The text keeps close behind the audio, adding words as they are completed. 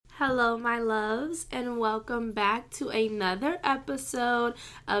Hello, my loves, and welcome back to another episode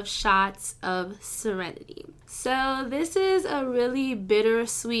of Shots of Serenity. So, this is a really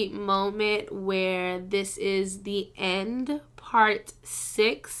bittersweet moment where this is the end, part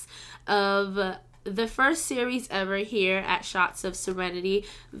 6 of the first series ever here at Shots of Serenity,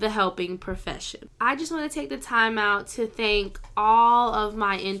 The Helping Profession. I just want to take the time out to thank all of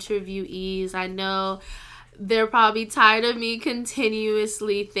my interviewees. I know they're probably tired of me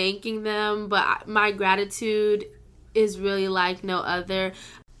continuously thanking them, but my gratitude is really like no other.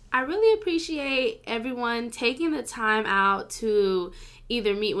 I really appreciate everyone taking the time out to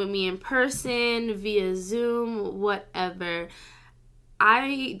either meet with me in person, via Zoom, whatever.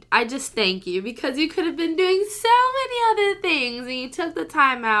 I just thank you because you could have been doing so many other things and you took the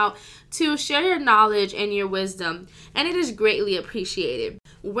time out to share your knowledge and your wisdom, and it is greatly appreciated.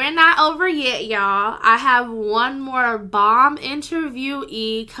 We're not over yet, y'all. I have one more bomb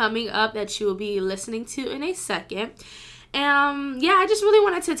interviewee coming up that you will be listening to in a second. I just really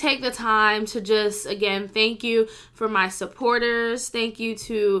wanted to take the time to just, again, thank you for my supporters. Thank you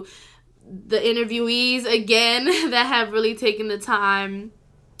to the interviewees, again, that have really taken the time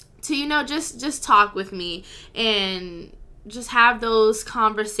to, just talk with me and just have those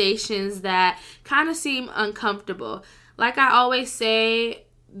conversations that kind of seem uncomfortable. Like I always say,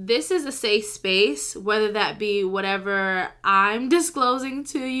 this is a safe space, whether that be whatever I'm disclosing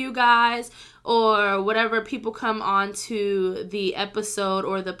to you guys or whatever people come on to the episode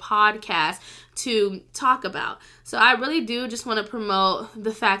or the podcast to talk about. So I really do just want to promote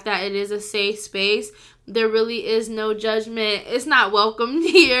the fact that it is a safe space. There really is no judgment. It's not welcomed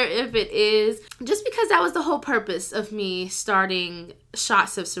here if it is, just because that was the whole purpose of me starting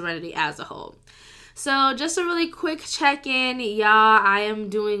Shots of Serenity as a whole. So just a really quick check-in, y'all. I am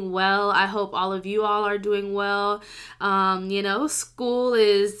doing well. I hope all of you all are doing well. School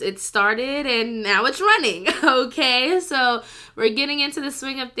it started and now it's running, okay? So we're getting into the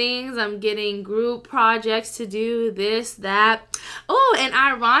swing of things. I'm getting group projects to do, this, that. Oh, and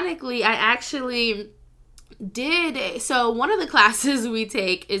ironically, I actually so one of the classes we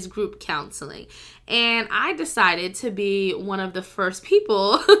take is group counseling, and I decided to be one of the first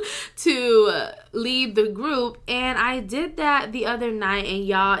people to lead the group, and I did that the other night, and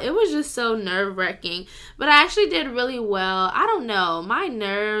y'all, it was just so nerve-wracking, but I actually did really well. I don't know, my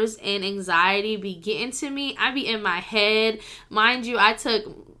nerves and anxiety be getting to me. I be in my head. Mind you, I took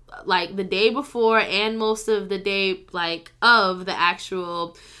like the day before and most of the day of the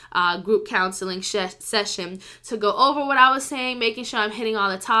actual group counseling session to go over what I was saying, making sure I'm hitting all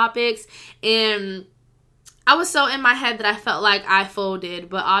the topics, and I was so in my head that I felt like I folded,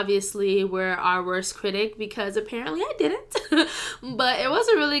 but obviously we're our worst critic because apparently I didn't. But it was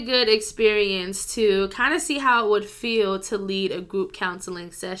a really good experience to kind of see how it would feel to lead a group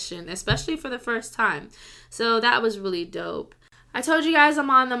counseling session, especially for the first time. So that was really dope. I told you guys I'm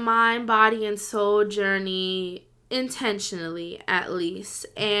on the mind, body, and soul journey intentionally, at least.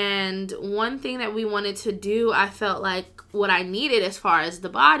 And one thing that we wanted to do, I felt like what I needed as far as the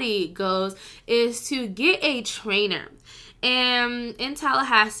body goes, is to get a trainer. And in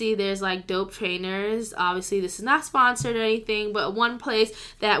Tallahassee, there's dope trainers. Obviously, this is not sponsored or anything, but one place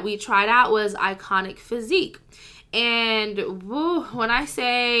that we tried out was Iconic Physique. And when I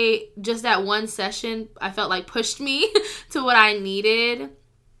say just that one session, I felt like pushed me to what I needed.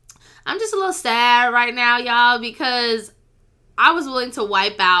 I'm just a little sad right now, y'all, because I was willing to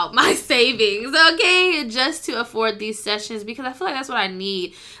wipe out my savings, okay, just to afford these sessions, because I feel like that's what I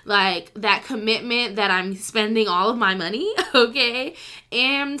need, like that commitment that I'm spending all of my money, okay,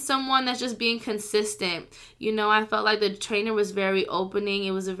 and someone that's just being consistent. I felt like the trainer was very opening.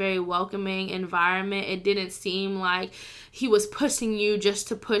 It was a very welcoming environment. It didn't seem like he was pushing you just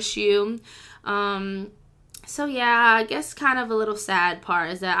to push you. So yeah, I guess kind of a little sad part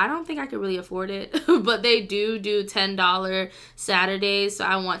is that I don't think I could really afford it, but they do $10 Saturdays, so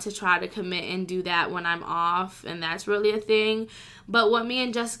I want to try to commit and do that when I'm off, and that's really a thing. But what me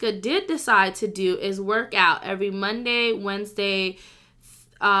and Jessica did decide to do is work out every Monday, Wednesday,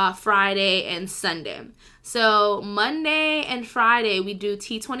 Friday, and Sunday. So Monday and Friday we do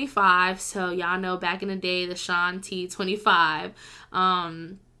T25, so y'all know back in the day the Sean T25,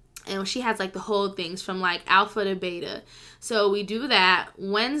 and she has the whole things from alpha to beta. So we do that.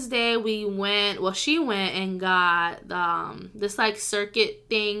 Wednesday she went and got this circuit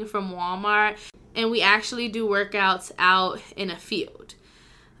thing from Walmart, and we actually do workouts out in a field.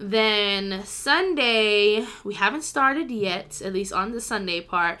 Then Sunday, we haven't started yet, at least on the Sunday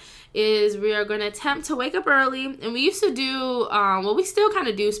part, is we are going to attempt to wake up early. And we used to do, we still kind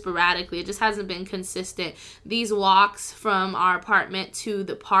of do sporadically. It just hasn't been consistent. These walks from our apartment to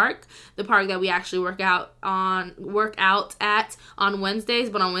the park that we actually work out at on Wednesdays.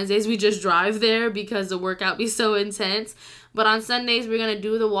 But on Wednesdays, we just drive there because the workout be so intense. But on Sundays, we're going to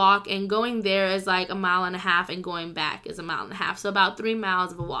do the walk, and going there is like 1.5 miles, and going back is 1.5 miles. So about 3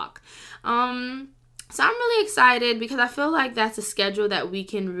 miles of a walk. So I'm really excited because I feel like that's a schedule that we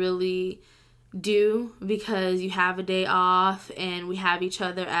can really do because you have a day off and we have each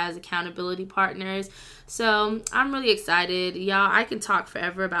other as accountability partners. So I'm really excited. Y'all, I can talk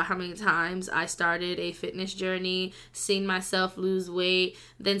forever about how many times I started a fitness journey, seen myself lose weight,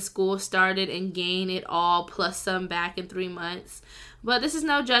 then school started and gain it all plus some back in 3 months. But this is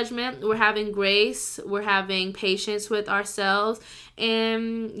no judgment. We're having grace. We're having patience with ourselves.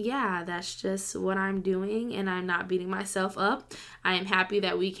 And yeah, that's just what I'm doing. And I'm not beating myself up. I am happy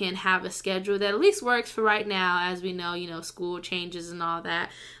that we can have a schedule that at least works for right now. As we know, school changes and all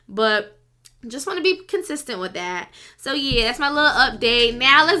that. But just want to be consistent with that. So yeah, that's my little update.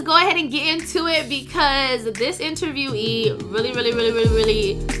 Now let's go ahead and get into it because this interviewee,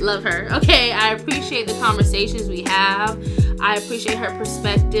 really love her. Okay, I appreciate the conversations we have. I appreciate her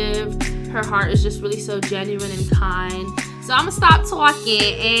perspective. Her heart is just really so genuine and kind. So I'm going to stop talking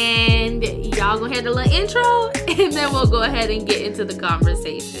and y'all go ahead and a little intro and then we'll go ahead and get into the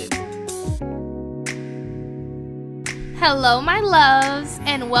conversation. Hello, my loves,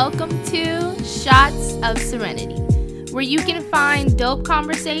 and welcome to Shots of Serenity, where you can find dope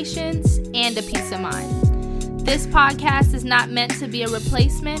conversations and a peace of mind. This podcast is not meant to be a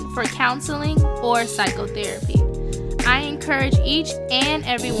replacement for counseling or psychotherapy. I encourage each and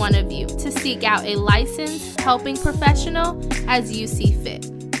every one of you to seek out a licensed helping professional as you see fit.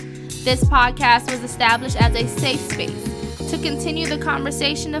 This podcast was established as a safe space to continue the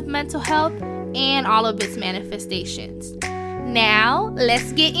conversation of mental health and all of its manifestations. Now,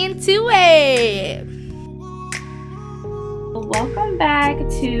 let's get into it. Welcome back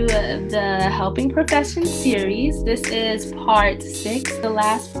to the Helping Profession series. This is part 6, the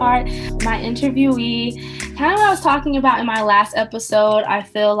last part. My interviewee, kind of what I was talking about in my last episode, I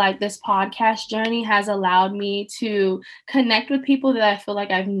feel like this podcast journey has allowed me to connect with people that I feel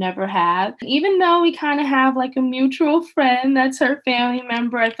like I've never had. Even though we kind of have like a mutual friend that's her family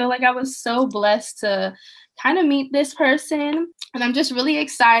member, I feel like I was so blessed to kind of meet this person. And I'm just really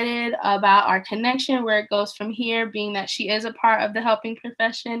excited about our connection, where it goes from here, being that she is a part of the helping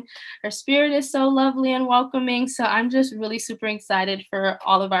profession. Her spirit is so lovely and welcoming. So I'm just really super excited for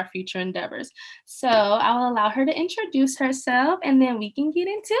all of our future endeavors. So I'll allow her to introduce herself and then we can get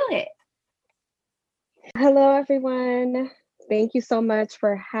into it. Hello, everyone. Thank you so much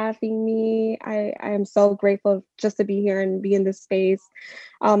for having me. I am so grateful just to be here and be in this space.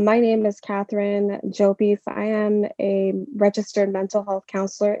 My name is Catherine Jopis. I am a registered mental health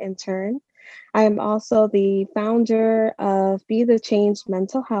counselor intern. I am also the founder of Be the Change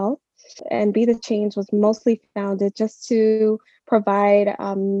Mental Health. And Be the Change was mostly founded just to provide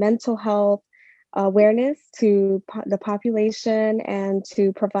mental health awareness to the population and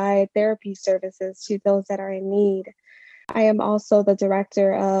to provide therapy services to those that are in need. I am also the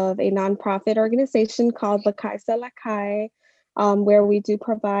director of a nonprofit organization called Lakai Sa Lakai, where we do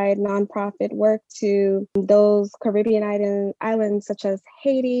provide nonprofit work to those Caribbean islands such as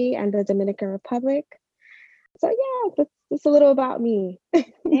Haiti and the Dominican Republic. So yeah, that's a little about me.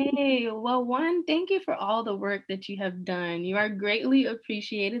 Hey, well, thank you for all the work that you have done. You are greatly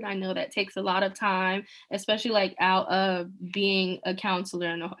appreciated. I know that takes a lot of time, especially like out of being a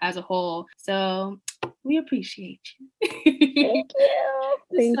counselor as a whole. So we appreciate you. Thank you.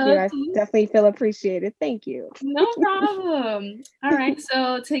 Thank you. I definitely feel appreciated. Thank you. No problem. All right.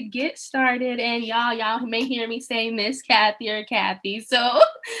 So to get started, and y'all may hear me say Miss Kathy or Kathy. So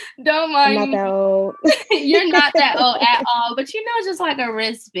don't mind I'm not that old. You're not that old at all, but just like a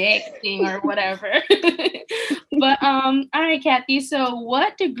respect thing or whatever. But all right, Kathy. So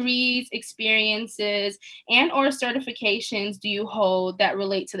what degrees, experiences, and or certifications do you hold that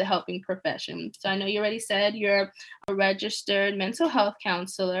relate to the helping profession? So I know you already said you're a registered mental health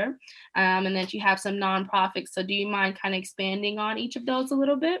counselor, and that you have some nonprofits. So do you mind kind of expanding on each of those a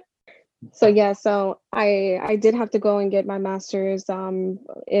little bit? So yeah, so I did have to go and get my master's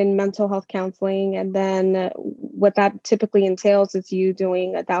in mental health counseling, and then what that typically entails is you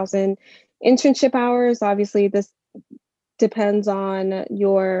doing 1,000 internship hours. Obviously, this depends on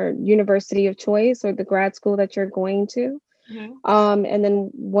your university of choice or the grad school that you're going to. And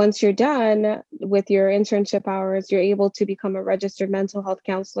then once you're done with your internship hours, you're able to become a registered mental health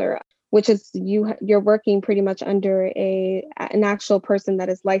counselor, which is you're working pretty much under an actual person that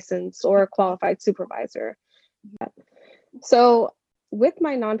is licensed or a qualified supervisor. So with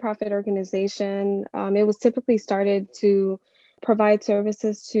my nonprofit organization, it was typically started to provide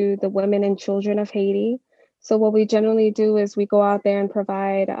services to the women and children of Haiti. So what we generally do is we go out there and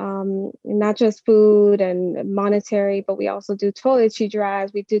provide not just food and monetary, but we also do toiletry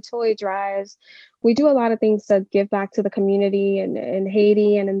drives, we do toy drives. We do a lot of things to give back to the community in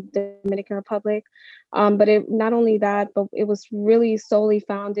Haiti and in the Dominican Republic. But it not only that, but it was really solely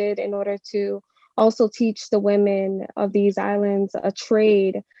founded in order to also teach the women of these islands a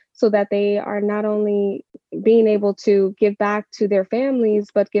trade so that they are not only being able to give back to their families,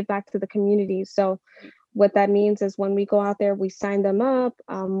 but give back to the community. So what that means is when we go out there, we sign them up.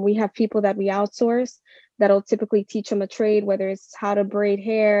 We have people that we outsource that'll typically teach them a trade, whether it's how to braid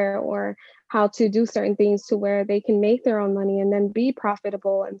hair or how to do certain things to where they can make their own money and then be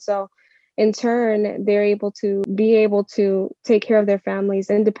profitable. And so in turn, they're able to take care of their families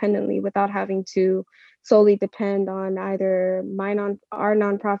independently without having to solely depend on either our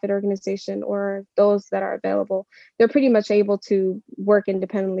nonprofit organization or those that are available. They're pretty much able to work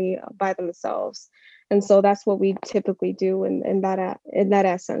independently by themselves. And so that's what we typically do in that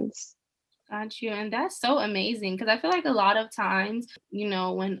essence. Got you. And that's so amazing because I feel like a lot of times,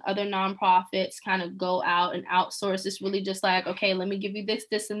 when other nonprofits kind of go out and outsource, it's really just like, okay, let me give you this,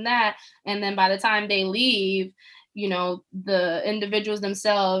 this, and that. And then by the time they leave, the individuals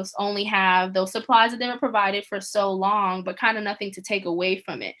themselves only have those supplies that they were provided for so long, but kind of nothing to take away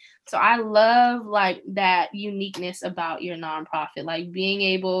from it. So I love like that uniqueness about your nonprofit, like being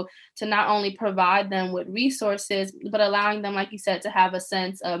able to not only provide them with resources, but allowing them, like you said, to have a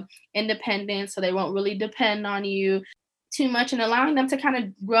sense of independence so they won't really depend on you too much, and allowing them to kind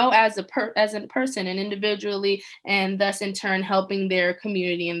of grow as a person and individually, and thus in turn helping their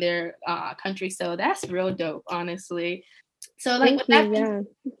community and their country. So that's real dope, honestly. So like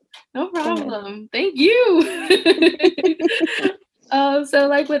no problem. Thank you. So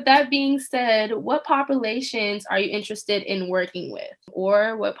like with that being said, what populations are you interested in working with,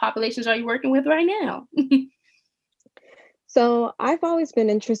 or what populations are you working with right now? So I've always been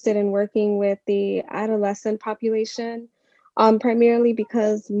interested in working with the adolescent population, primarily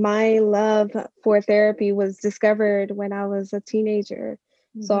because my love for therapy was discovered when I was a teenager.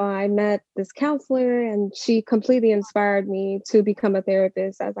 Mm-hmm. So I met this counselor and she completely inspired me to become a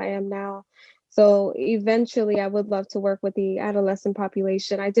therapist as I am now. So eventually I would love to work with the adolescent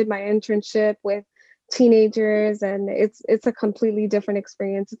population. I did my internship with teenagers and it's a completely different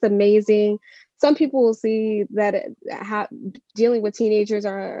experience. It's amazing. Some people will see that dealing with teenagers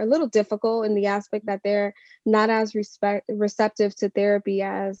are a little difficult in the aspect that they're not as receptive to therapy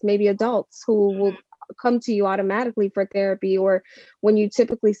as maybe adults who will come to you automatically for therapy, or when you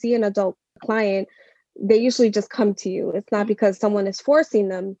typically see an adult client, they usually just come to you. It's not because someone is forcing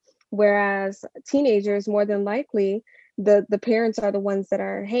them, whereas teenagers, more than likely, the parents are the ones that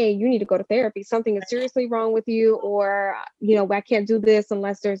are, hey, you need to go to therapy. Something is seriously wrong with you, or, I can't do this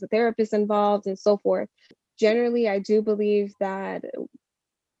unless there's a therapist involved and so forth. Generally, I do believe that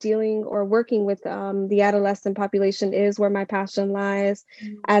dealing or working with the adolescent population is where my passion lies,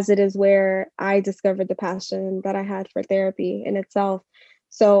 as it is where I discovered the passion that I had for therapy in itself.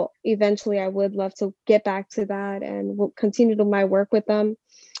 So eventually I would love to get back to that and will continue to my work with them.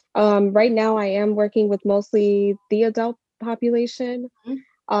 Right now, I am working with mostly the adult population,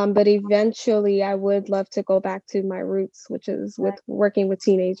 but eventually I would love to go back to my roots, which is with working with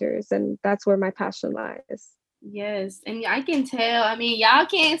teenagers, and that's where my passion lies. Yes, and I can tell, I mean, y'all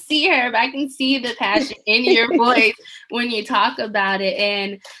can't see her, but I can see the passion in your voice when you talk about it.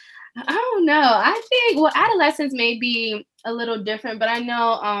 And I don't know, I think, adolescents may be a little different, but I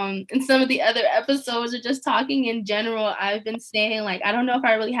know in some of the other episodes or just talking in general, I've been saying, like, I don't know if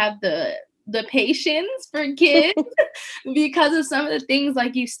I really have the patience for kids because of some of the things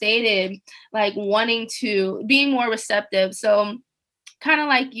like you stated, like wanting to be more receptive. So kind of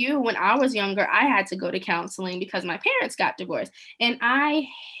like you, when I was younger, I had to go to counseling because my parents got divorced and I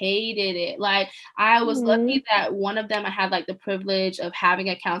hated it. Like I was lucky that one of them, I had like the privilege of having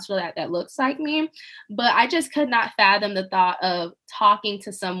a counselor that looks like me, but I just could not fathom the thought of talking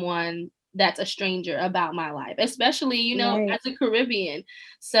to someone that's a stranger about my life, especially, as a Caribbean.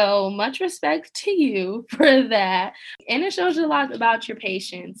 So much respect to you for that. And it shows you a lot about your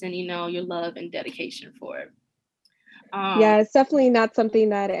patience and, your love and dedication for it. Yeah, it's definitely not something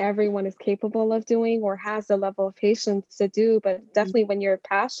that everyone is capable of doing or has the level of patience to do, but definitely when you're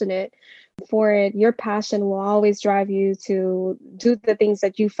passionate for it, your passion will always drive you to do the things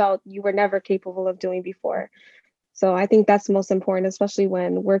that you felt you were never capable of doing before. So I think that's most important, especially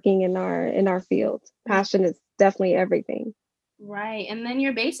when working in our field. Passion is definitely everything. Right. And then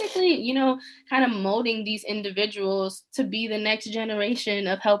you're basically, kind of molding these individuals to be the next generation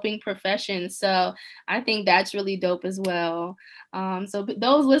of helping professions. So I think that's really dope as well. So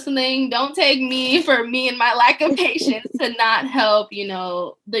those listening, don't take me for me and my lack of patience to not help,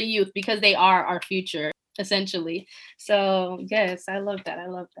 the youth, because they are our future, essentially. So yes, I love that. I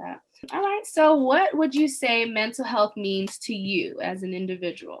love that. All right. So what would you say mental health means to you as an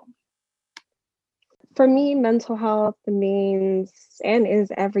individual? For me, mental health means and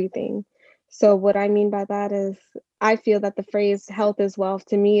is everything. So what I mean by that is I feel that the phrase health is wealth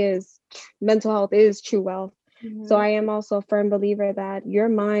to me is mental health is true wealth. So Mhm. I am also a firm believer that your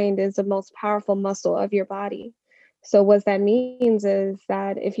mind is the most powerful muscle of your body. So what that means is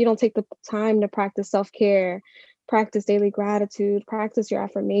that if you don't take the time to practice self-care, practice daily gratitude, practice your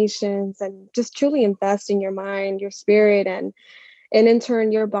affirmations, and just truly invest in your mind, your spirit, and in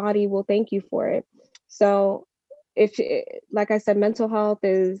turn your body will thank you for it. So if like I said, mental health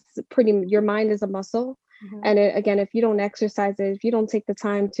is pretty, your mind is a muscle. Mhm. And again, if you don't exercise it, if you don't take the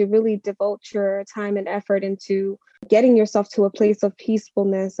time to really devote your time and effort into getting yourself to a place of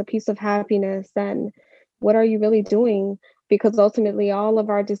peacefulness, a piece of happiness, then what are you really doing? Because ultimately all of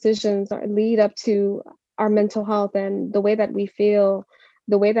our decisions lead up to our mental health and the way that we feel,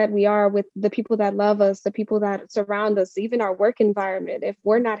 the way that we are with the people that love us, the people that surround us, even our work environment. If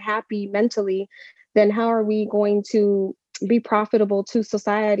we're not happy mentally, then how are we going to be profitable to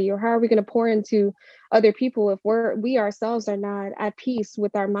society, or how are we going to pour into other people if we ourselves are not at peace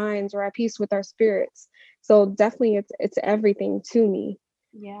with our minds or at peace with our spirits? So definitely it's everything to me.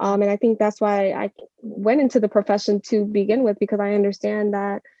 Yeah. And I think that's why I went into the profession to begin with, because I understand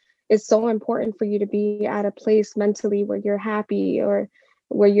that it's so important for you to be at a place mentally where you're happy or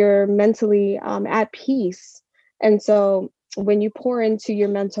where you're mentally at peace. And so when you pour into your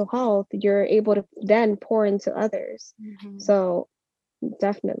mental health, you're able to then pour into others. Mhm. So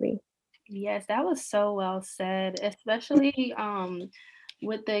definitely. Yes, that was so well said, especially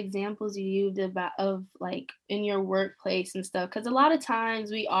with the examples you used about of like in your workplace and stuff. Because a lot of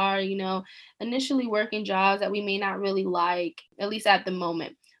times we are, initially working jobs that we may not really like, at least at the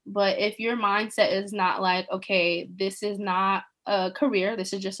moment. But if your mindset is not like, okay, this is not a career,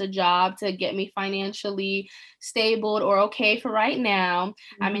 this is just a job to get me financially stable or okay for right now.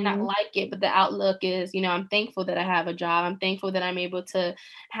 I may not Mhm. like it, but the outlook is, I'm thankful that I have a job. I'm thankful that I'm able to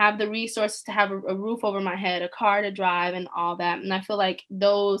have the resources to have a roof over my head, a car to drive, and all that. And I feel like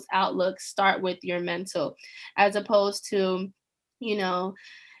those outlooks start with your mental, as opposed to, you know,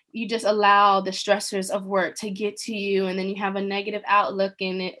 you just allow the stressors of work to get to you, and then you have a negative outlook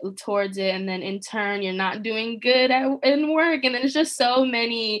in it towards it, and then in turn you're not doing good in work, and then it's just so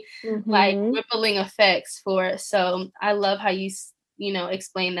many like Mhm. rippling effects for it. So I love how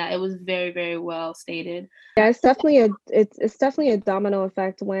explained that. It was very, very well stated. Yeah, it's definitely a domino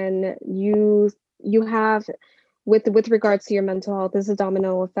effect when you have with regards to your mental health, is a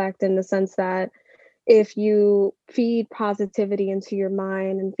domino effect in the sense that if you feed positivity into your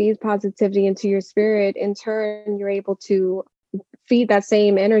mind and feed positivity into your spirit, in turn you're able to feed that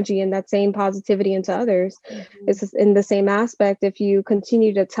same energy and that same positivity into others. It's Mhm. just in the same aspect. If you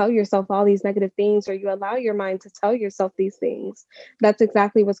continue to tell yourself all these negative things, or you allow your mind to tell yourself these things, that's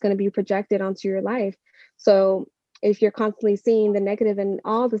exactly what's going to be projected onto your life. So if you're constantly seeing the negative in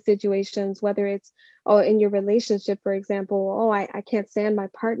all the situations, whether it's in your relationship, for example, I can't stand my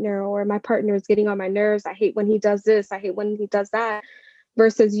partner, or my partner is getting on my nerves, I hate when he does this, I hate when he does that,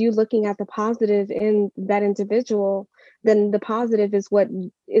 versus you looking at the positive in that individual, then the positive is what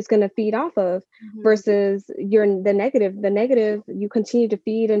is going to feed off of, Mhm. versus the negative you continue to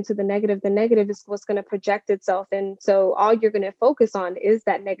feed into the negative is what's going to project itself, and so all you're going to focus on is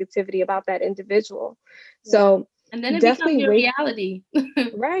that negativity about that individual. Yeah. So And then it becomes definitely your wake reality.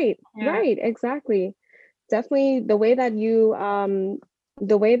 right, Yeah. right, exactly. Definitely the way that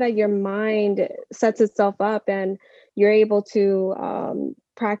your mind sets itself up, and you're able to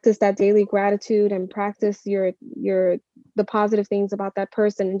practice that daily gratitude and practice your the positive things about that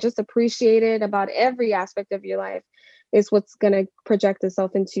person and just appreciate it about every aspect of your life, is what's going to project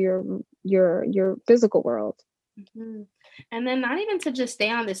itself into your physical world. Mhm. And then not even to just stay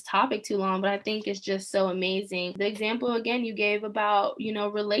on this topic too long, but I think it's just so amazing. The example again you gave about,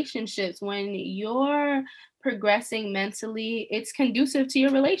 relationships, when you're progressing mentally, it's conducive to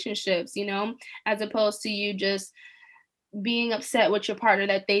your relationships, as opposed to you just being upset with your partner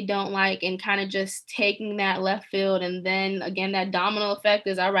that they don't like and kind of just taking that left field. And then again, that domino effect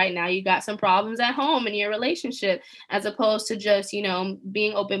is all right, now you got some problems at home in your relationship, as opposed to just,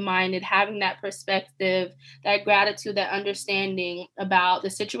 being open-minded, having that perspective, that gratitude, that understanding about the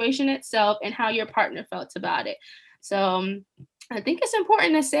situation itself and how your partner felt about it. So I think it's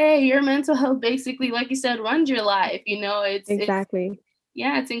important to say your mental health basically, like you said, runs your life. It's Exactly.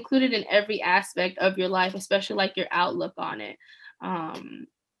 yeah, it's included in every aspect of your life, especially like your outlook on it. Um,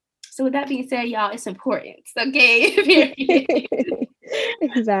 so with that being said, y'all, it's important. Okay. Period.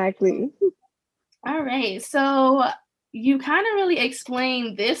 Exactly. All right. So you kind of really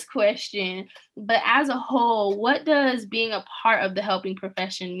explained this question, but as a whole, what does being a part of the helping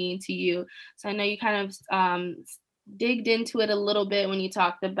profession mean to you? So I know you kind of digged into it a little bit when you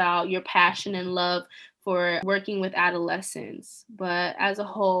talked about your passion and love for working with adolescents, but as a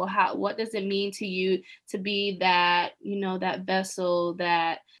whole, what does it mean to you to be that, that vessel,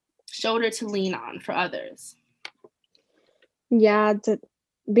 that shoulder to lean on for others? Yeah,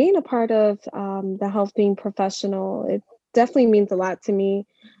 being a part of the health being professional, it definitely means a lot to me.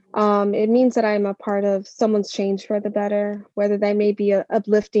 It means that I'm a part of someone's change for the better, whether that may be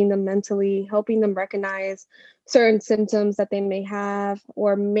uplifting them mentally, helping them recognize certain symptoms that they may have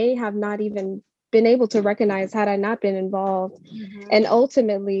or may have not even been able to recognize had I not been involved. Mhm. And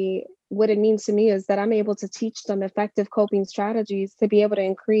ultimately, what it means to me is that I'm able to teach them effective coping strategies to be able to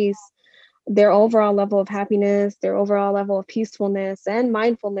increase their overall level of happiness, their overall level of peacefulness and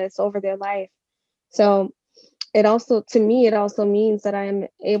mindfulness over their life. So it also, to me, it also means that I'm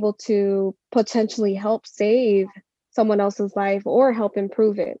able to potentially help save someone else's life or help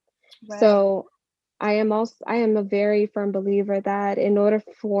improve it. Right. So I am a very firm believer that in order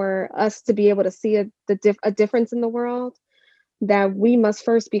for us to be able to see a difference in the world, that we must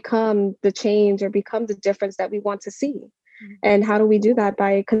first become the change or become the difference that we want to see. And how do we do that?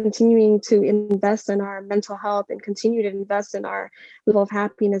 By continuing to invest in our mental health and continue to invest in our level of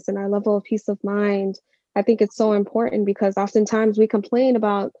happiness and our level of peace of mind. I think it's so important because oftentimes we complain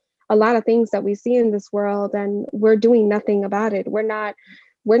about a lot of things that we see in this world and we're doing nothing about it. We're not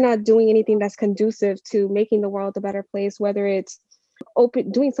doing anything that's conducive to making the world a better place, whether it's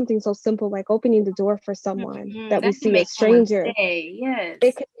doing something so simple like opening the door for someone Mhm. that we That can see, a make someone stranger. stay. It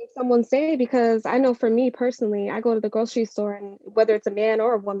Yes. can make someone say, because I know for me personally, I go to the grocery store and whether it's a man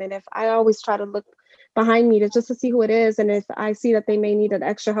or a woman, if I always try to look behind me to see who it is, and if I see that they may need an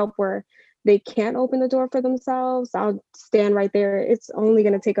extra help where they can't open the door for themselves, I'll stand right there. It's only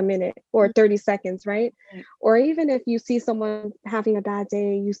going to take a minute or 30 seconds, right? Right. Or even if you see someone having a bad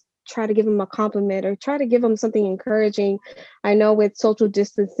day, try to give them a compliment or try to give them something encouraging. I know with social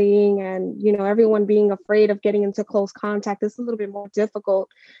distancing and everyone being afraid of getting into close contact, it's a little bit more difficult.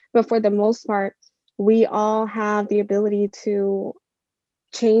 But for the most part, we all have the ability to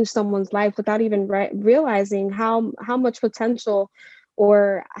change someone's life without even realizing how much potential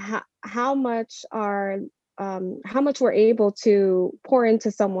or how much we're able to pour into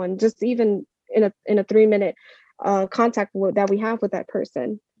someone just even in a 3 minute contact that we have with that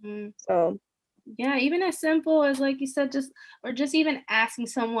person. Mhm. So Yeah, even as simple as like you said, just even asking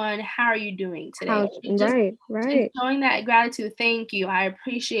someone, "How are you doing today?" Just right, and right. showing that gratitude, "Thank you, I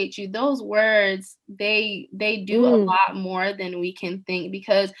appreciate you." Those words, they do a Mm, lot more than we can think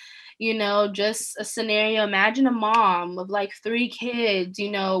because, just a scenario, imagine a mom of like 3 kids,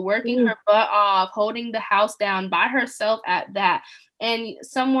 working mm, her butt off, holding the house down by herself at that. And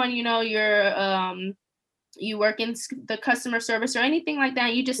someone, you work in the customer service or anything like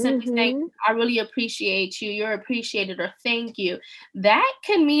that, you just simply saying, mhm. "I really appreciate you, you're appreciated," or "Thank you." That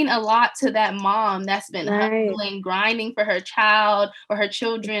can mean a lot to that mom that's been Right, hustling, grinding for her child or her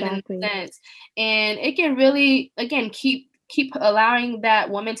children in a exactly. sense. And it can really, again, keep allowing that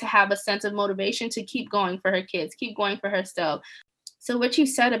woman to have a sense of motivation to keep going for her kids, keep going for herself. So what you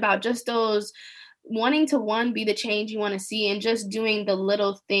said about just those wanting to one be the change you want to see and just doing the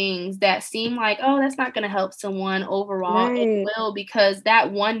little things that seem like, oh, that's not going to help someone overall, it Right. will, because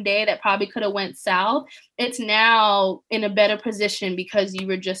that one day that probably could have went south, it's now in a better position because you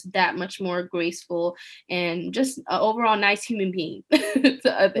were just that much more graceful and just an overall nice human being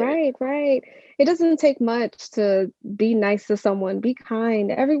to others. Right, right. It doesn't take much to be nice to someone. Be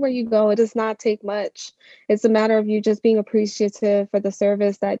kind. Everywhere you go, it does not take much. It's a matter of you just being appreciative for the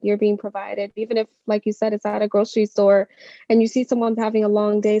service that you're being provided. Even if, like you said, it's at a grocery store and you see someone having a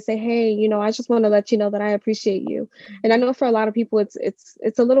long day, say, "Hey, I just want to let you know that I appreciate you." And I Mhm. know for a lot of people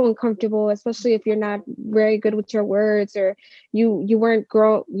it's a little uncomfortable, especially if you're not very good with your words or you didn't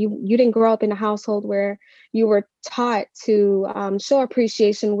grow up in a household where you were taught to show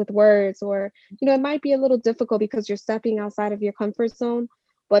appreciation with words, or it might be a little difficult because you're stepping outside of your comfort zone,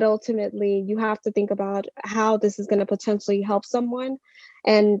 but ultimately you have to think about how this is going to potentially help someone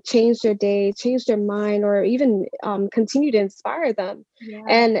and change their day, change their mind, or even continue to inspire them, Yeah.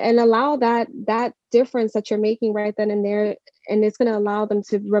 and allow that difference that you're making right then and there, and it's going to allow them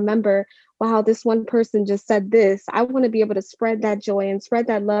to remember, wow, this one person just said this. I want to be able to spread that joy and spread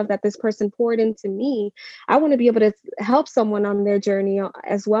that love that this person poured into me. I want to be able to help someone on their journey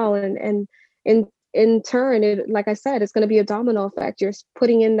as well. And in turn, it, like I said, it's going to be a domino effect. You're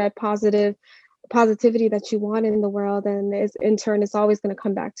putting in that positivity that you want in the world, and in turn, it's always going to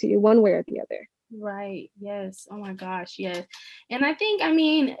come back to you one way or the other. Right. Yes. Oh my gosh. Yes. And I think, I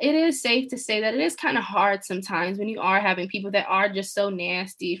mean, it is safe to say that it is kind of hard sometimes when you are having people that are just so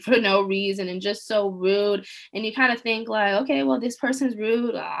nasty for no reason and just so rude. And you kind of think like, okay, well, this person's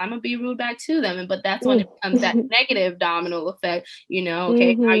rude. I'm gonna be rude back to them. But that's when it becomes that Mm. negative domino effect,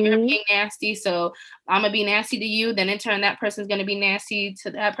 okay, now you're Mm-hmm. being nasty. So I'm gonna be nasty to you. Then in turn, that person's gonna be nasty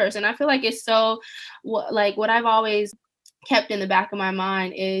to that person. I feel like it's so like what I've always kept in the back of my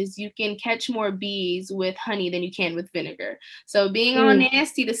mind is you can catch more bees with honey than you can with vinegar. So being all Mm.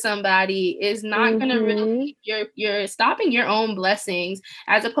 nasty to somebody is not going to Mm-hmm. really you're stopping your own blessings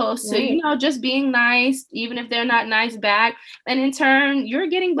as opposed to Right. just being nice even if they're not nice back, and in turn you're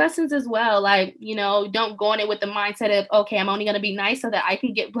getting blessings as well. Like don't go in it with the mindset of okay, I'm only going to be nice so that I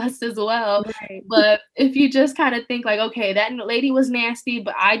can get blessed as well. Right. But if you just kind of think like okay, that lady was nasty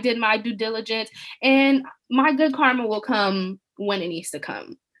but I did my due diligence and my good karma will come when it needs to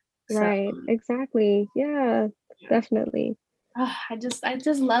come. So Right. Exactly. Yeah, yeah. definitely. I just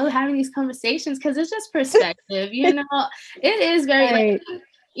love having these conversations because it's just perspective. It is very like Right.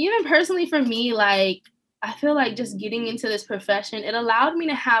 even personally for me, like I feel like just getting into this profession, it allowed me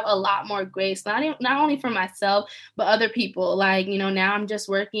to have a lot more grace, not only for myself, but other people. Like, now I'm just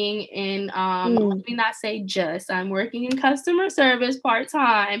working in Mm. let me not say just, I'm working in customer service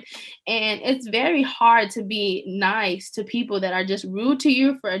part-time. And it's very hard to be nice to people that are just rude to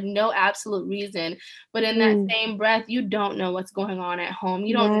you for no absolute reason. But in that Mm. same breath, you don't know what's going on at home.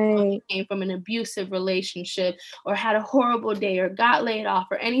 You don't know if Right. you came from an abusive relationship or had a horrible day or got laid off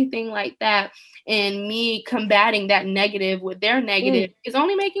or anything like that. And me combating that negative with their Mm. negative is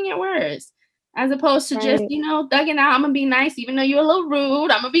only making it worse. As opposed to just, Right. thugging out, I'm gonna be nice, even though you're a little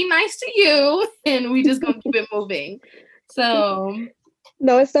rude, I'm gonna be nice to you, and we just gonna keep it moving. So,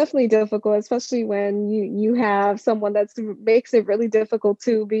 No, it's definitely difficult, especially when you have someone that's makes it really difficult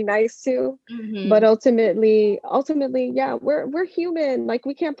to be nice to. But mhm, ultimately, yeah, we're human. Like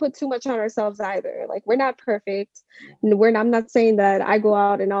we can't put too much on ourselves either. Like we're not perfect. I'm not saying that I go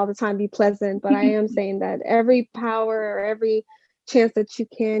out and all the time be pleasant, but I am saying that every power or every chance that you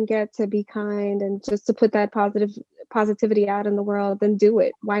can get to be kind and just to put that positivity out in the world, then do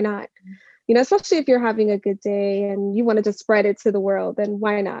it. Why not? Especially if you're having a good day and you want to just spread it to the world, then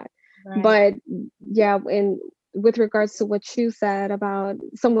why not? right. But yeah, and with regards to what you said about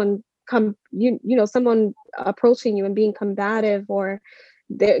someone someone approaching you and being combative, or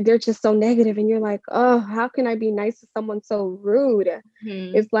they're just so negative and you're like, oh, how can I be nice to someone so rude?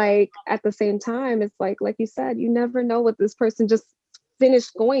 Mhm, It's like at the same time, it's like you said, you never know what this person just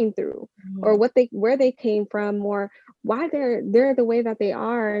finished going through, or mhm, where they came from, or why they're the way that they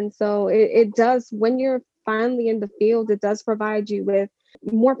are. And so it does, when you're finally in the field, it does provide you with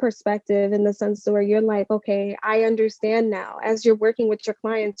more perspective, in the sense where you're like, okay, I understand now. As you're working with your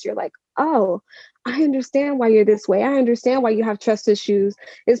clients, you're like, oh, I understand why you're this way. I understand why you have trust issues.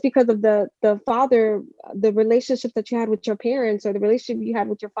 It's because of the relationship that you had with your parents, or the relationship you had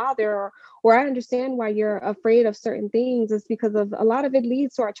with your father, or I understand why you're afraid of certain things. It's because of a lot of it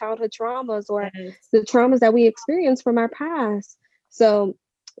leads to our childhood traumas, or yes. the traumas that we experience from our past. So,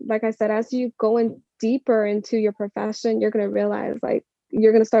 like I said, as you go in deeper into your profession, you're going to realize, like,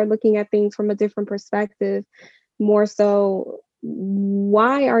 you're going to start looking at things from a different perspective, more so,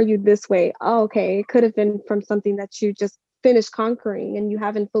 why are you this way? Oh, okay, it could have been from something that you just finished conquering and you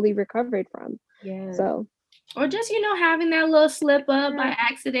haven't fully recovered from. Yes. So, Or just, having that little slip up by yeah.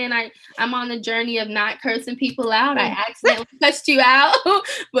 accident. I'm on the journey of not cursing people out. I accidentally cussed you out,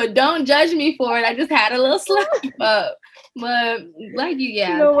 but don't judge me for it. I just had a little slip up. But like you, You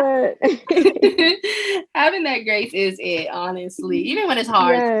yeah, know what? having that grace is it, honestly. Even when it's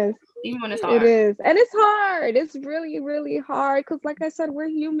hard. Yes. Even when it's It hard. is. And it's hard. It's really, really hard because, like I said, we're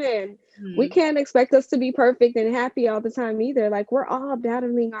human. We Mhm. can't expect us to be perfect and happy all the time either. Like, we're all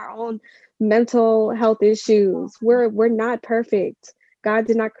battling our own mental health issues. We're not perfect. God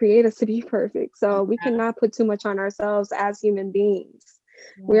did not create us to be perfect. So we cannot put too much on ourselves as human beings.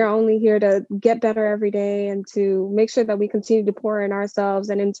 We are only here to get better every day and to make sure that we continue to pour in ourselves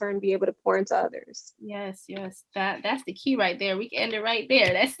and in turn be able to pour into others. Yes, yes. That's the key right there. We can end it right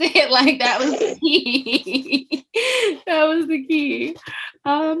there. That's it. Like that was the key. That was the key.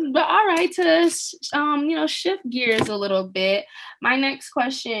 But all right, to shift gears a little bit. My next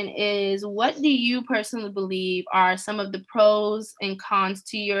question is, what do you personally believe are some of the pros and cons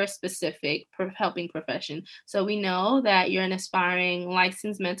to your specific helping profession? So we know that you're an aspiring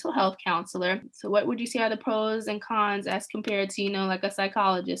licensed mental health counselor. So what would you say are the pros and cons as compared to, like a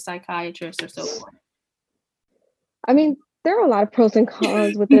psychologist, psychiatrist, or so forth? I mean, there are a lot of pros and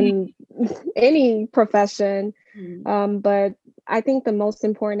cons within any profession, but I think the most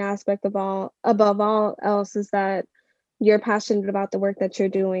important aspect above all else, is that you're passionate about the work that you're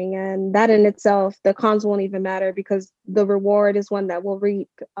doing, and that in itself, the cons won't even matter because the reward is one that will reap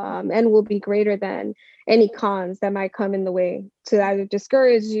and will be greater than any cons that might come in the way to either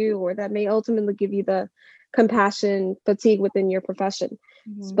discourage you or that may ultimately give you the compassion fatigue within your profession.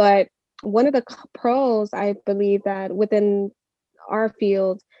 But one of the pros, I believe, that within our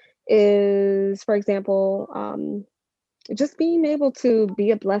field is, for example, just being able to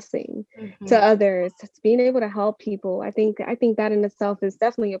be a blessing to others, being able to help people. I think that in itself is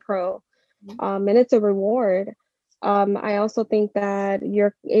definitely a pro, and it's a reward. I also think that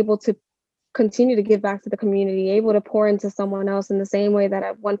you're able to continue to give back to the community, able to pour into someone else in the same way that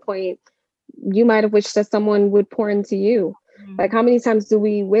at one point you might have wished that someone would pour into you. Like, how many times do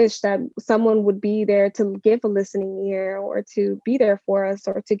we wish that someone would be there to give a listening ear or to be there for us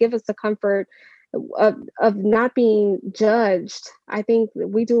or to give us the comfort of not being judged? I think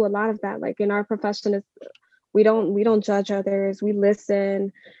we do a lot of that. Like in our profession, we don't judge others. We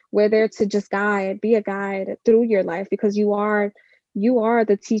listen. We're there to just be a guide through your life, because you are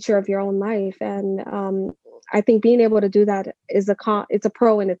the teacher of your own life. And I think being able to do that is it's a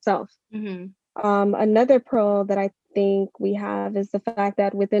pro in itself. Another pro that I think we have is the fact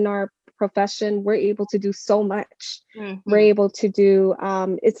that within our profession, we're able to do so much. We're able to do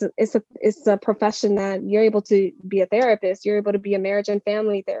it's a profession that you're able to be a therapist, you're able to be a marriage and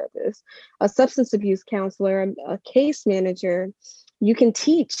family therapist, a substance abuse counselor, a case manager. You can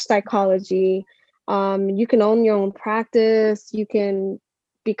teach psychology. You can own your own practice. You can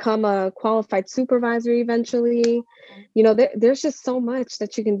become a qualified supervisor eventually. There's just so much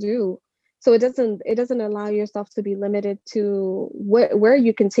that you can do. So it doesn't allow yourself to be limited to where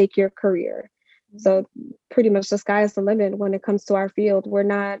you can take your career. So pretty much the sky is the limit when it comes to our field. We're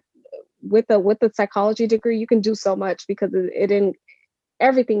not with the psychology degree, you can do so much because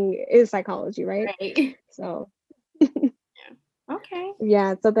everything is psychology, right? So okay.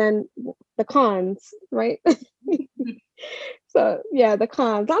 Yeah, so then the cons, right? So yeah, the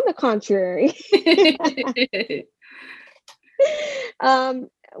cons. On the contrary,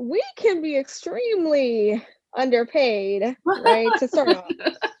 we can be extremely underpaid, right? To start off.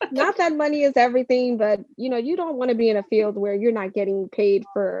 Not that money is everything, but you don't want to be in a field where you're not getting paid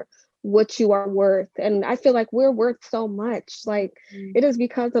for what you are worth. And I feel like we're worth so much. Like it is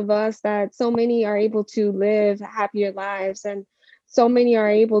because of us that so many are able to live happier lives, and so many are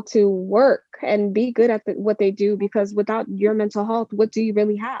able to work and be good at what they do, because without your mental health, what do you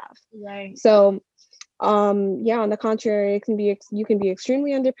really have? Right. So yeah, on the contrary, you can be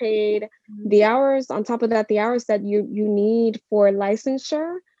extremely underpaid. The hours, on top of that, the hours that you need for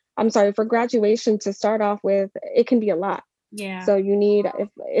licensure, for graduation to start off with, it can be a lot. Yeah. So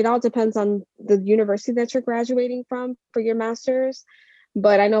it all depends on the university that you're graduating from for your master's.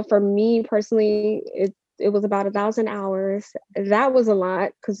 But I know for me personally, it was about 1,000 hours. That was a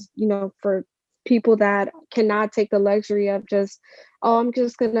lot because, for people that cannot take the luxury of just, I'm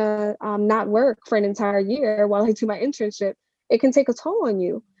just gonna not work for an entire year while I do my internship, it can take a toll on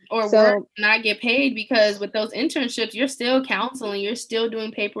you. Or work and not get paid, because with those internships, you're still counseling, you're still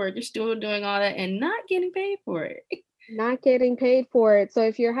doing paperwork, you're still doing all that and not getting paid for it. Not getting paid for it. So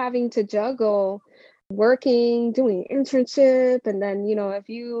if you're having to juggle working, doing internship, and then, if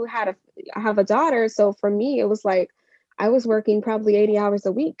you have a daughter. So for me, it was like I was working probably 80 hours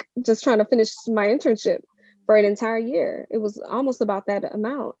a week just trying to finish my internship for an entire year. It was almost about that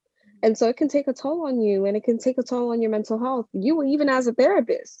amount. And so it can take a toll on you, and it can take a toll on your mental health. You, even as a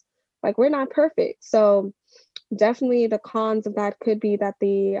therapist, like, we're not perfect. So definitely the cons of that could be that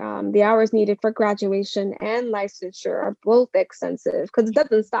the hours needed for graduation and licensure are both extensive, because it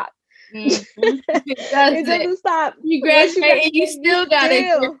doesn't stop. It doesn't stop. You graduate and you still got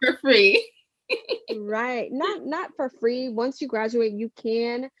it for free. Right. Not for free. Once you graduate, you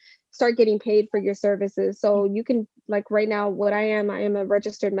can start getting paid for your services. So you can, like right now, I am a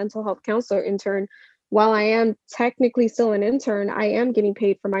registered mental health counselor intern. while I am technically still an intern, I am getting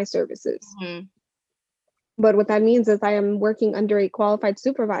paid for my services. Mm-hmm. But what that means is I am working under a qualified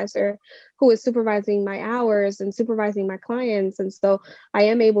supervisor who is supervising my hours and supervising my clients. And so I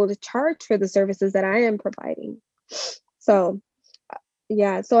am able to charge for the services that I am providing. So,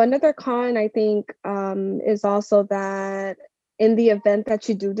 yeah. So another con, I think, is also that in the event that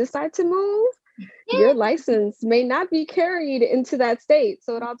you do decide to move, your license may not be carried into that state.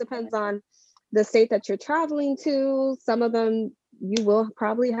 So it all depends on the state that you're traveling to. Some of them you will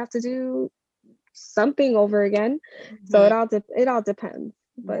probably have to do something over again. So Mm-hmm. it all depends.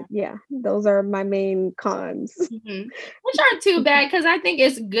 But yeah, those are my main cons. Mm-hmm. Which aren't too bad, because I think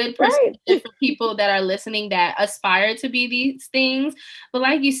it's good Right. perspective for people that are listening that aspire to be these things. But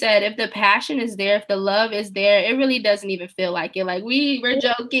like you said, if the passion is there, if the love is there, it really doesn't even feel like it. Like we're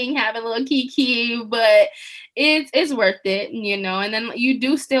joking, having a little kiki, but it's worth it, you know. And then you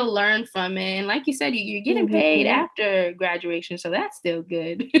do still learn from it. And like you said, you're getting paid Mhm. after graduation, so that's still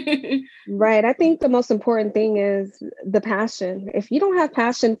good. Right. I think the most important thing is the passion. If you don't have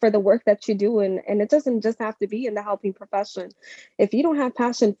passion for the work that you do, and it doesn't just have to be in the helping profession, if you don't have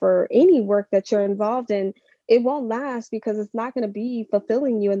passion for any work that you're involved in, it won't last because it's not going to be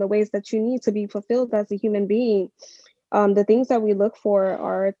fulfilling you in the ways that you need to be fulfilled as a human being. The things that we look for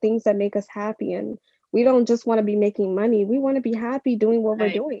are things that make us happy. And we don't just want to be making money. We want to be happy doing what we're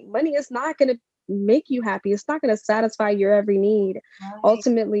Right. doing. Money is not going to make you happy. It's not going to satisfy your every need. Right.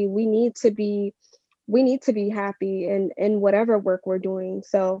 Ultimately, we need to be happy in whatever work we're doing.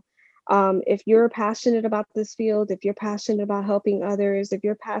 So if you're passionate about this field, if you're passionate about helping others, if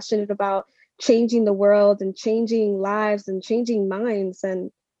you're passionate about changing the world and changing lives and changing minds,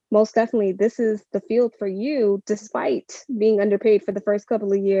 and most definitely this is the field for you, despite being underpaid for the first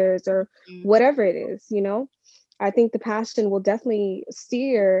couple of years or Mm-hmm. whatever it is, you know. I think the passion will definitely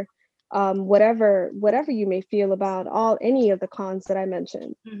steer whatever you may feel about all any of the cons that I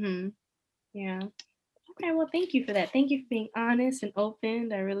mentioned. Mm-hmm. Yeah. Okay, well, thank you for that. Thank you for being honest and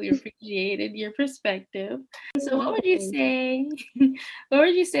open. I really appreciated your perspective. So, what would you Thank you. say? What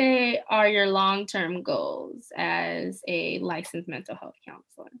would you say are your long-term goals as a licensed mental health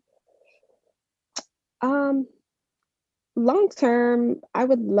counselor? Um, Long term, I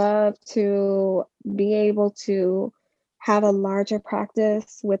would love to be able to have a larger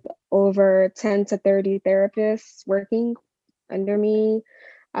practice with over 10 to 30 therapists working under me.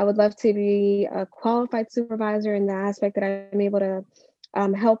 I would love to be a qualified supervisor in the aspect that I'm able to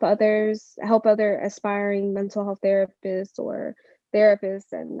help others, help other aspiring mental health therapists or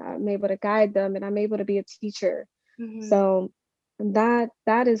therapists, and I'm able to guide them, and I'm able to be a teacher. Mm-hmm. So that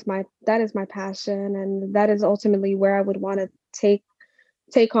is my passion, and that is ultimately where I would want to take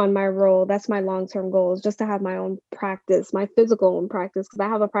on my role. That's my long-term goal, is just to have my own practice, my physical own practice, because I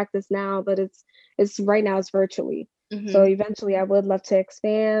have a practice now, but it's right now it's virtually. So Mm-hmm. eventually I would love to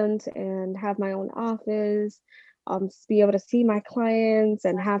expand and have my own office, be able to see my clients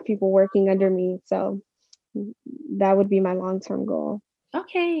and have people working under me. So that would be my long-term goal.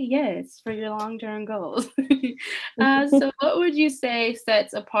 Okay, yes, for your long-term goals. So, what would you say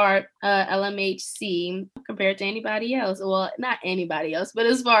sets apart LMHC compared to anybody else? Well, not anybody else, but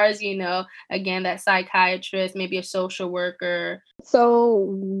as far as again, that psychiatrist, maybe a social worker. So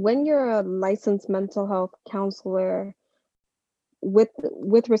when you're a licensed mental health counselor, with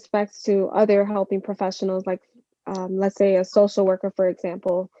respects to other helping professionals, like let's say a social worker, for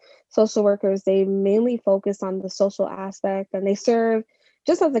example, social workers, they mainly focus on the social aspect, and they serve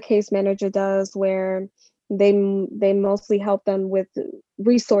just as a case manager does, where they mostly help them with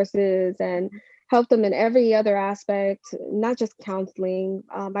resources and help them in every other aspect, not just counseling.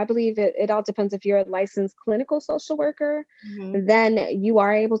 I believe it all depends. If you're a licensed clinical social worker, Mhm. then you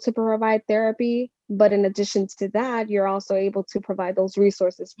are able to provide therapy. But in addition to that, you're also able to provide those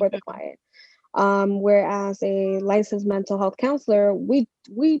resources for the Mhm. client. Whereas a licensed mental health counselor, we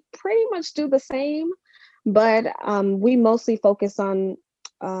pretty much do the same, but we mostly focus on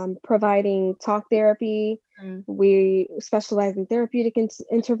providing talk therapy. Mm. We specialize in therapeutic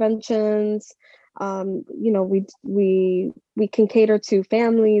interventions. We can cater to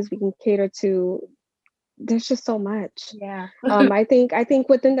families. We can cater to, there's just so much. Yeah. I think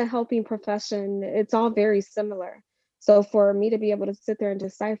within the helping profession, it's all very similar. So for me to be able to sit there and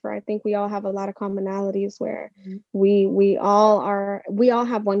decipher, I think we all have a lot of commonalities where Mhm. we all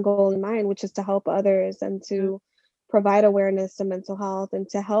have one goal in mind, which is to help others and to provide awareness to mental health and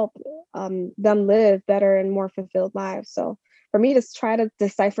to help them live better and more fulfilled lives. So for me to try to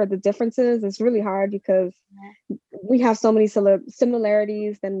decipher the differences is really hard because we have so many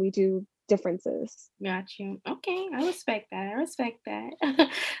similarities than we do differences. Got you. Okay, I respect that. I respect that.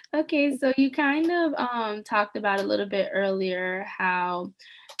 Okay, so you kind of talked about a little bit earlier how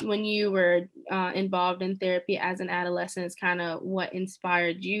when you were involved in therapy as an adolescent is kind of what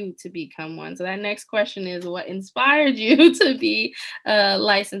inspired you to become one. So that next question is what inspired you to be a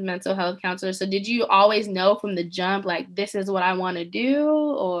licensed mental health counselor? So did you always know from the jump like this is what I want to do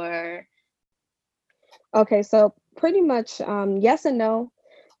or Okay, so pretty much yes and no.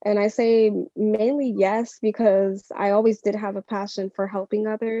 And I say mainly yes because I always did have a passion for helping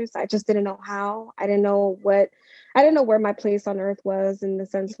others. I just didn't know how. I didn't know where my place on earth was, in the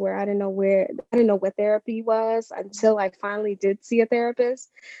sense where I didn't know what therapy was until I finally did see a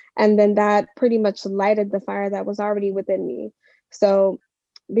therapist. And then that pretty much lighted the fire that was already within me. So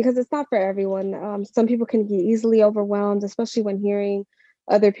because it's not for everyone. Some people can get easily overwhelmed, especially when hearing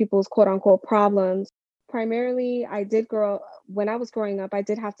other people's quote unquote problems. Primarily, I did grow when I was growing up, I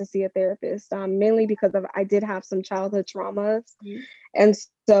did have to see a therapist, mainly because of I did have some childhood traumas. Mhm. And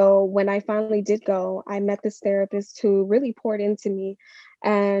so when I finally did go, I met this therapist who really poured into me.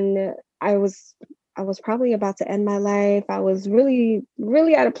 And I was I was probably about to end my life. I was really,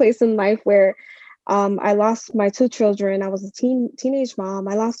 really at a place in life where I lost my two children. I was a teenage mom.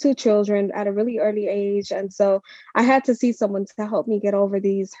 I lost two children at a really early age. And so I had to see someone to help me get over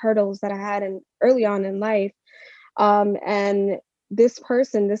these hurdles that I had early on in life. And this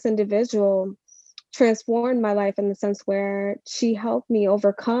individual, transformed my life in the sense where she helped me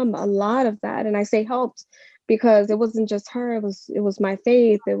overcome a lot of that. And I say helped because it wasn't just her, it was my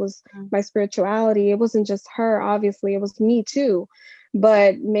faith, it was my spirituality. It wasn't just her, obviously, it was me too.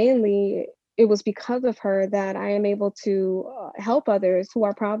 But mainly it was because of her that I am able to help others who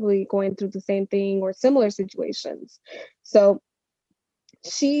are probably going through the same thing or similar situations. So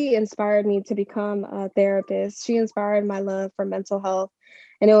she inspired me to become a therapist. She inspired my love for mental health.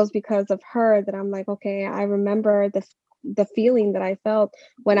 And it was because of her that I'm like, okay, I remember the feeling that I felt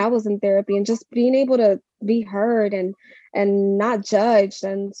when I was in therapy, and just being able to be heard and not judged.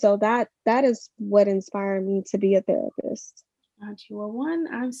 And so that is what inspired me to be a therapist. got you? Well, one,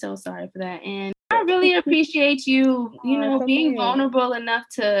 I'm so sorry for that. And I really appreciate you, Oh, it's being okay. vulnerable enough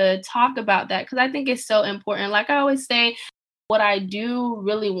to talk about that because I think it's so important. Like I always say, what I do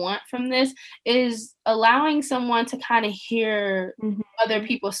really want from this is allowing someone to kind of hear Mhm. other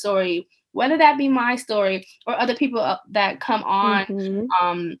people's story, whether that be my story or other people that come on Mhm.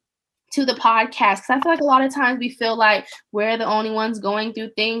 um, to the podcast. Because I feel like a lot of times we feel like we're the only ones going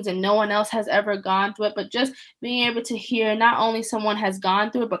through things and no one else has ever gone through it. But just being able to hear not only someone has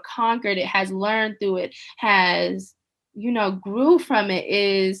gone through it, but conquered it, has learned through it, has, grew from it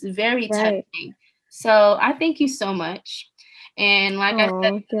is very Right. touching. So I thank you so much. And like I said, Oh,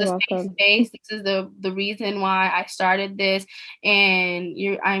 you're this is a safe welcome. space. This is the reason why I started this, and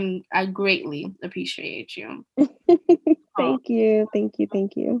I greatly appreciate you. Oh, Thank you. Thank you.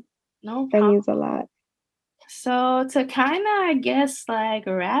 Thank you. no That problem. means a lot. So to kind of, I guess, like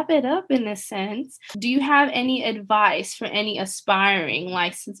wrap it up in a sense, do you have any advice for any aspiring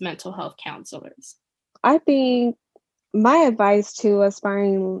licensed mental health counselors? I think my advice to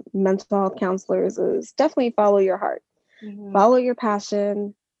aspiring mental health counselors is definitely follow your heart, Mhm. follow your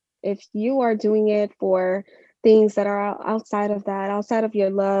passion. If you are doing it for things that are outside of that, outside of your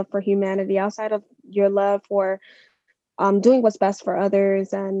love for humanity, outside of your love for doing what's best for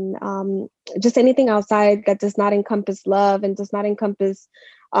others, and just anything outside that does not encompass love and does not encompass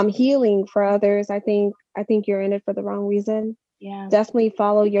healing for others, I think you're in it for the wrong reason. Yeah. Definitely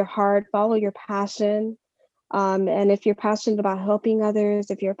follow your heart, follow your passion. And if you're passionate about helping others,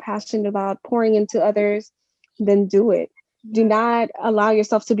 if you're passionate about pouring into others, then do it. Do Yeah. not allow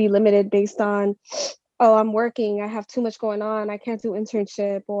yourself to be limited based on, oh, I'm working, I have too much going on, I can't do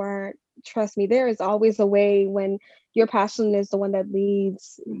internship. Or trust me, there is always a way when your passion is the one that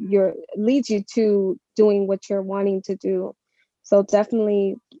leads you to doing what you're wanting to do. So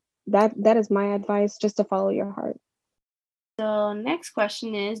definitely that is my advice, just to follow your heart. So next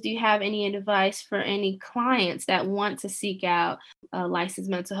question is, do you have any advice for any clients that want to seek out a licensed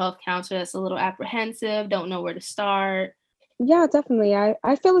mental health counselor that's a little apprehensive, don't know where to start? Yeah, definitely.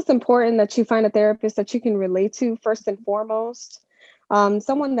 I feel it's important that you find a therapist that you can relate to first and foremost.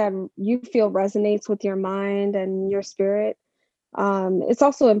 Someone that you feel resonates with your mind and your spirit. It's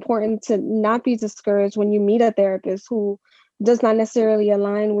also important to not be discouraged when you meet a therapist who does not necessarily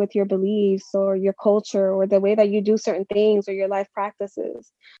align with your beliefs or your culture or the way that you do certain things or your life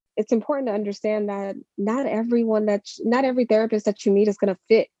practices. It's important to understand that not every therapist that you meet is going to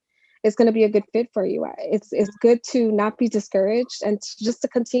fit. It's going to be a good fit for you. It's good to not be discouraged and just to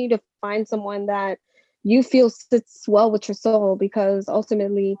continue to find someone that you feel sits well with your soul, because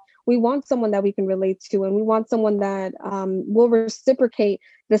ultimately we want someone that we can relate to, and we want someone that will reciprocate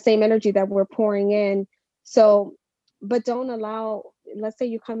the same energy that we're pouring in. So, but don't allow, let's say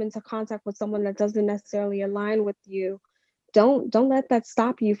you come into contact with someone that doesn't necessarily align with you, don't let that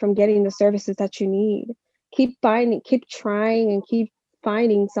stop you from getting the services that you need. Keep finding, keep trying, and keep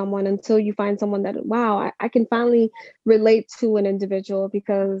finding someone until you find someone that, wow, I can finally relate to an individual,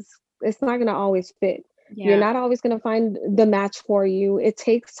 because it's not going to always fit. You're not always going to find the match for you. It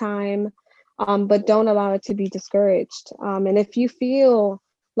takes time, but don't allow it to be discouraged. And if you feel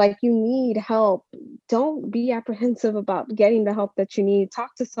like you need help, don't be apprehensive about getting the help that you need.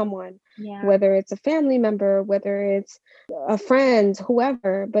 Talk to someone, whether it's a family member, whether it's a friend,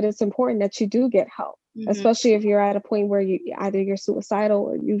 whoever, but it's important that you do get help. Especially if you're at a point where you're suicidal,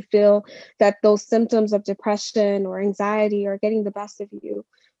 or you feel that those symptoms of depression or anxiety are getting the best of you.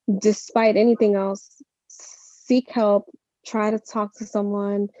 Despite anything else, seek help, try to talk to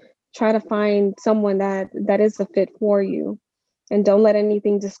someone, try to find someone that is a fit for you. And don't let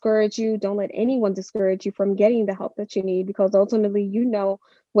anything discourage you. Don't let anyone discourage you from getting the help that you need, because ultimately you know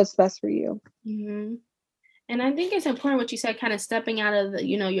what's best for you. And I think it's important what you said, kind of stepping out of the,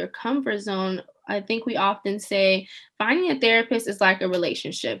 your comfort zone. I think we often say finding a therapist is like a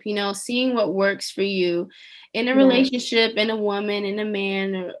relationship, seeing what works for you in a relationship, in a woman, in a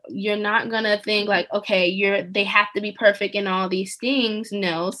man. You're not going to think like, okay, they have to be perfect in all these things.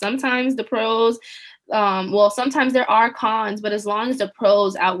 No, sometimes the pros, sometimes there are cons, but as long as the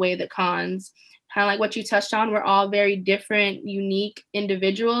pros outweigh the cons, kind of like what you touched on, we're all very different, unique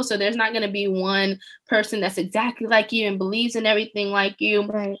individuals. So there's not going to be one person that's exactly like you and believes in everything like you.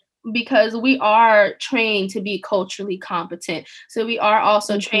 Right. Because we are trained to be culturally competent. So we are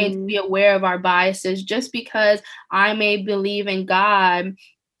also trained to be aware of our biases. Just because I may believe in God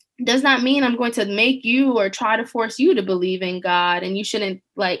does not mean I'm going to make you or try to force you to believe in God. And you shouldn't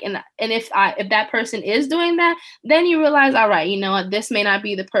and if that person is doing that, then you realize, all right, you know what, this may not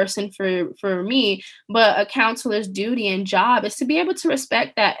be the person for me. But a counselor's duty and job is to be able to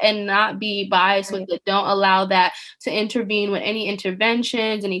respect that and not be biased with it. Don't allow that to intervene with any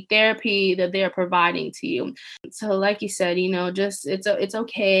interventions, any therapy that they're providing to you. So like you said, just it's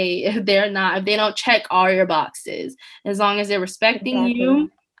okay if they don't check all your boxes, as long as they're respecting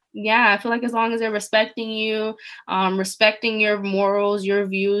you. Yeah, I feel like as long as they're respecting you, respecting your morals, your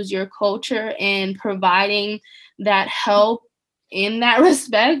views, your culture, and providing that help in that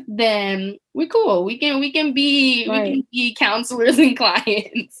respect, then we're cool. We can be counselors and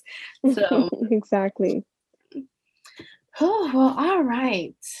clients. So Exactly. Oh, well, all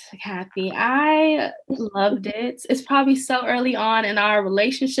right, Kathy. I loved it. It's probably so early on in our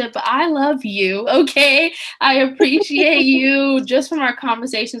relationship, but I love you, okay? I appreciate you just from our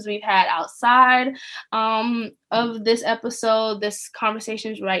conversations we've had outside of this episode, this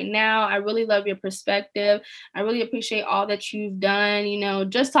conversations right now. I really love your perspective. I really appreciate all that you've done,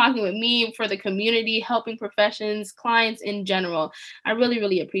 just talking with me, for the community, helping professions, clients in general. I really,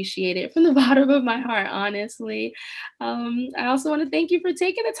 really appreciate it from the bottom of my heart, honestly. I also want to thank you for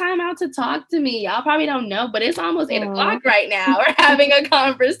taking the time out to talk to me. Y'all probably don't know, but it's almost 8:00 right now. We're having a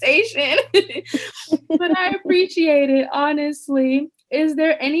conversation, but I appreciate it, honestly. Is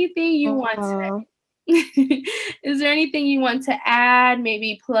there anything you want to Is there anything you want to add?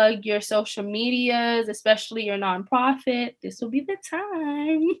 Maybe plug your social medias, especially your nonprofit. This will be the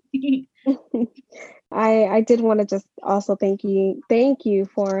time. I did want to just also thank you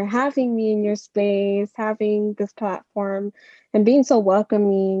for having me in your space, having this platform, and being so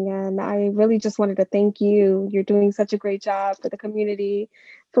welcoming. And I really just wanted to thank you. You're doing such a great job for the community,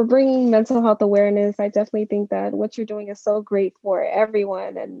 for bringing mental health awareness. I definitely think that what you're doing is so great for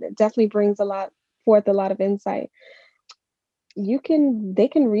everyone, and it definitely brings forth a lot of insight. They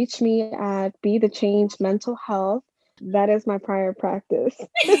can reach me at Be the Change Mental Health. That is my prior practice.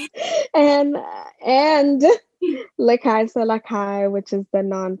 and Lakai Salakai, which is the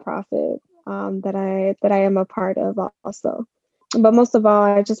nonprofit that I am a part of also. But most of all,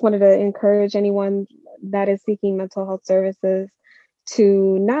 I just wanted to encourage anyone that is seeking mental health services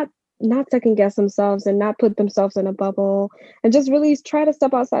to not second guess themselves and not put themselves in a bubble, and just really try to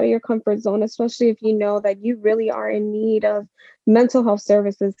step outside of your comfort zone, especially if you know that you really are in need of mental health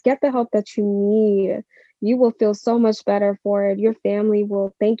services. Get the help that you need. You will feel so much better for it. Your family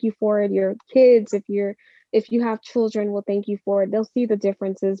will thank you for it. Your kids, if you have children, will thank you for it. They'll see the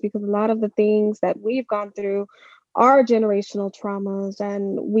differences, because a lot of the things that we've gone through are generational traumas,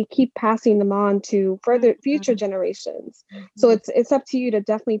 and we keep passing them on to future generations. So it's up to you to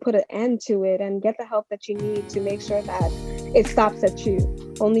definitely put an end to it and get the help that you need to make sure that it stops at you.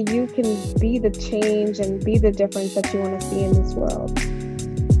 Only you can be the change and be the difference that you want to see in this world.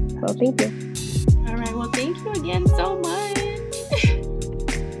 So thank you. All right. Well, thank you again so much.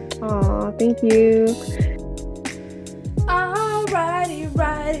 Aw, thank you. Alrighty.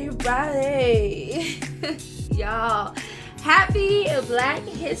 Y'all, happy Black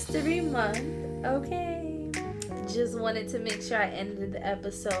History Month. Okay. Just wanted to make sure I ended the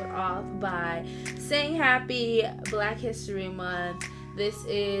episode off by saying happy Black History Month. This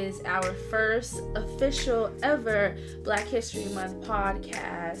is our first official ever Black History Month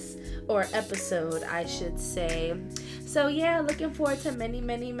podcast, or episode, I should say. So yeah, looking forward to many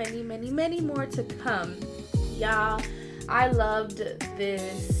more to come. Y'all, I loved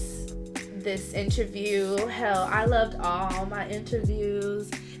this interview. Hell, I loved all my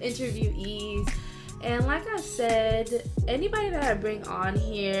interviewees. And like I said, anybody that I bring on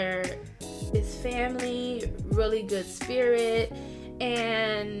here is family, really good spirit,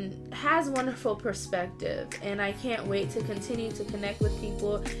 and has wonderful perspective. And I can't wait to continue to connect with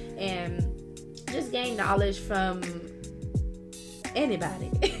people and just gain knowledge from anybody.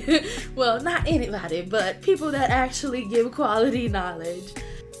 Well, not anybody, but people that actually give quality knowledge.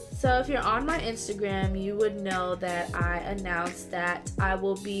 So if you're on my Instagram, you would know that I announced that I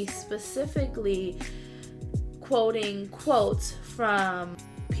will be specifically quoting quotes from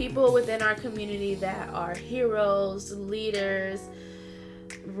people within our community that are heroes, leaders,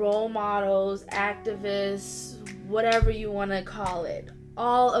 role models, activists, whatever you want to call it.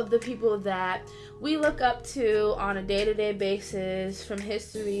 All of the people that we look up to on a day-to-day basis from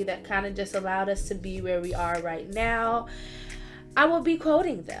history that kind of just allowed us to be where we are right now. I will be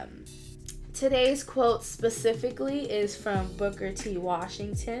quoting them. Today's quote specifically is from Booker T.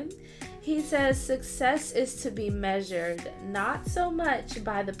 Washington. He says, "Success is to be measured not so much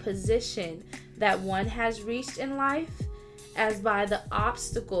by the position that one has reached in life as by the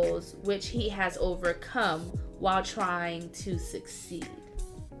obstacles which he has overcome while trying to succeed."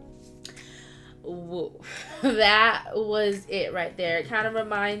 Whoa. That was it right there. It kind of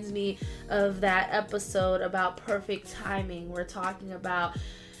reminds me of that episode about perfect timing. We're talking about,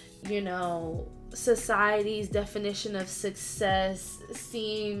 society's definition of success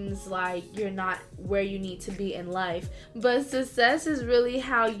seems like you're not where you need to be in life. But success is really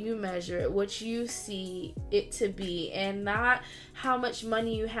how you measure it, what you see it to be, and not how much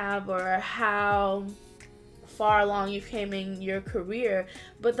money you have or how far along you came in your career,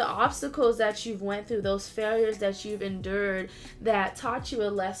 but the obstacles that you've went through, those failures that you've endured that taught you a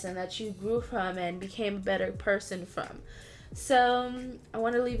lesson that you grew from and became a better person from. So I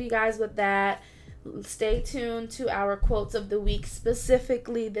want to leave you guys with that. Stay tuned to our quotes of the week,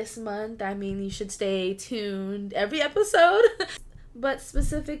 specifically this month. I mean, you should stay tuned every episode. But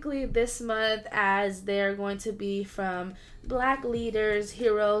specifically this month, as they're going to be from Black leaders,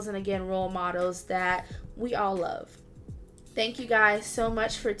 heroes, and again, role models that we all love. Thank you guys so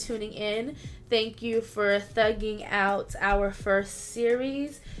much for tuning in. Thank you for thugging out our first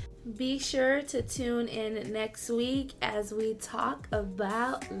series. Be sure to tune in next week as we talk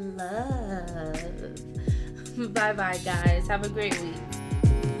about love. Bye-bye, guys. Have a great week.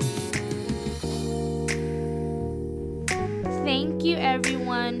 Thank you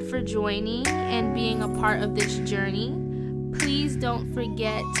everyone for joining and being a part of this journey. Please don't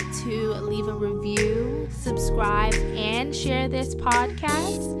forget to leave a review, subscribe, and share this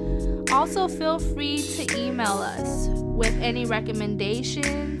podcast. Also, feel free to email us with any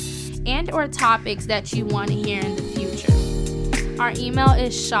recommendations and or topics that you want to hear in the future. Our email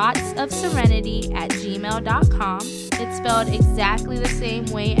is shotsofserenity@gmail.com. It's spelled exactly the same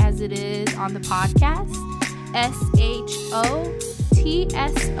way as it is on the podcast.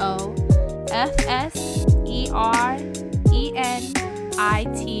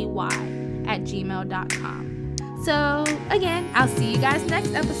 So again, I'll see you guys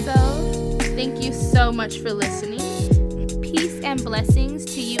next episode. Thank you so much for listening. Peace and blessings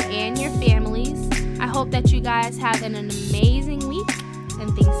to you and your families. I hope that you guys have an amazing